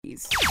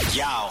Stories.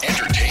 Yo.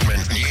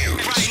 Entertainment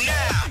news. Right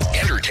now.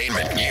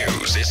 Entertainment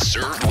news is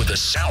served with a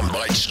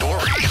Soundbite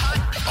Story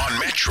on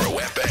Metro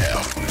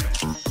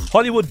FM.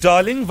 Hollywood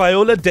darling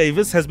Viola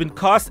Davis has been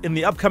cast in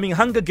the upcoming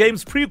Hunger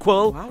Games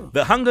prequel,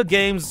 The Hunger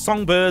Games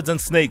Songbirds and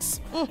Snakes.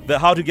 The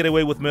How to Get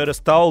Away with Murder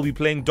star will be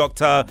playing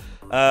Dr.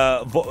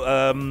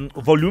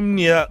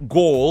 Volumnia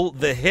Gall,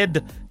 the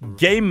head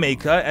game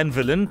maker and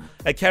villain,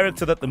 a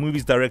character that the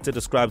movie's director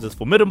describes as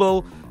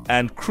formidable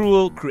and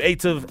cruel,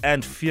 creative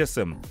and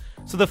fearsome.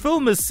 So the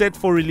film is set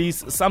for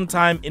release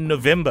sometime in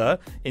November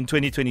in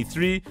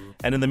 2023,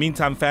 and in the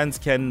meantime fans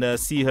can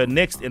see her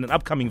next in an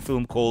upcoming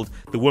film called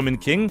The Woman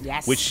King,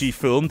 which she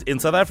filmed in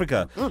South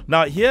Africa.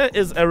 Now here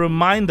is a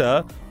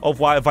reminder of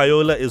why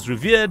Viola is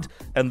revered,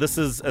 and this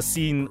is a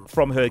scene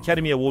from her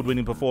Academy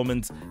Award-winning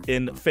performance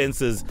in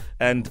Fences,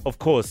 and of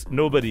course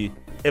nobody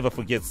ever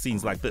forgets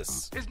scenes like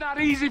this. It's not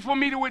easy for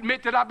me to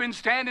admit that I've been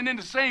standing in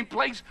the same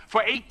place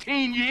for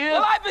 18 years.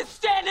 Well, I've been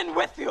standing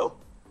with you.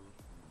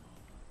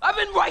 I've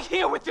been right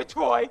here with you,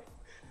 Troy.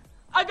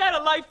 I got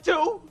a life,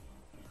 too.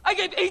 I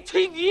gave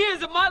 18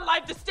 years of my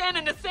life to stand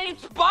in the same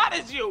spot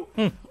as you.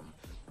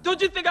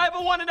 Don't you think I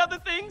ever wanted other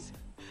things?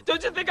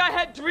 Don't you think I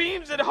had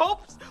dreams and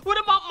hopes? What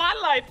about my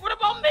life? What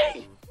about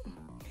me?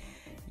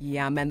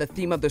 Yeah, man, the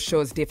theme of the show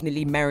is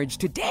definitely marriage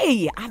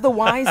today.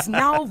 Otherwise,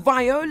 now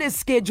Viola's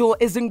schedule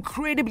is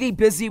incredibly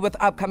busy with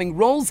upcoming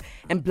roles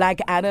in Black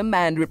Adam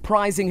and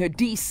reprising her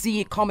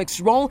DC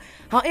Comics role.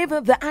 However,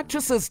 the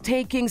actress is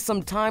taking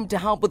some time to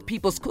help with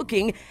people's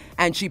cooking,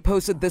 and she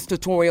posted this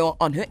tutorial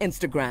on her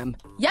Instagram.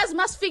 Yazi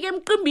masifike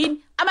emqimbini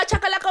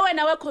amachakalaka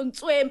wena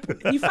wekhontswempu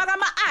ngifaka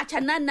ama-acha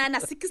nanana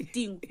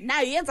 16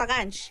 nayo yenza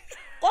kanje.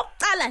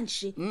 Kokuqala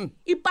nje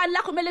ipani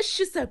lakho kumele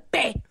lishise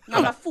bhe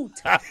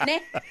ngamafutha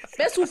ne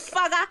bese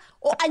ufaka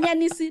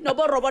oanyanisi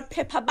nobo robot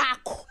pepper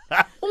bakho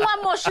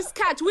ungamoshi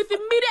isikhathi with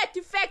immediate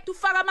effect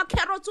ufaka ama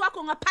carrots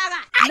wakho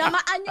ngaphakathi nama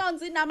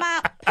onions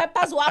nama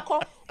peppers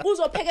wakho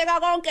kuzophekeka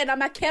konke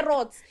nama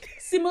carrots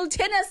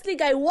simultaneously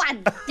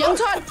kayi-1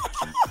 ngiyangithola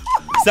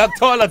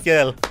Sakuthola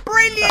girl.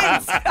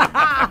 Brilliant!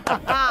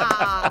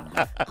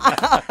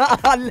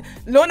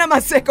 Lona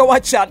Maseko,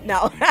 watch out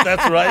now.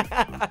 That's right.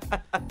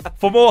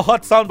 For more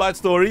hot soundbite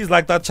stories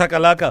like that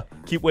chakalaka,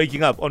 keep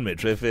waking up on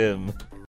Metro FM.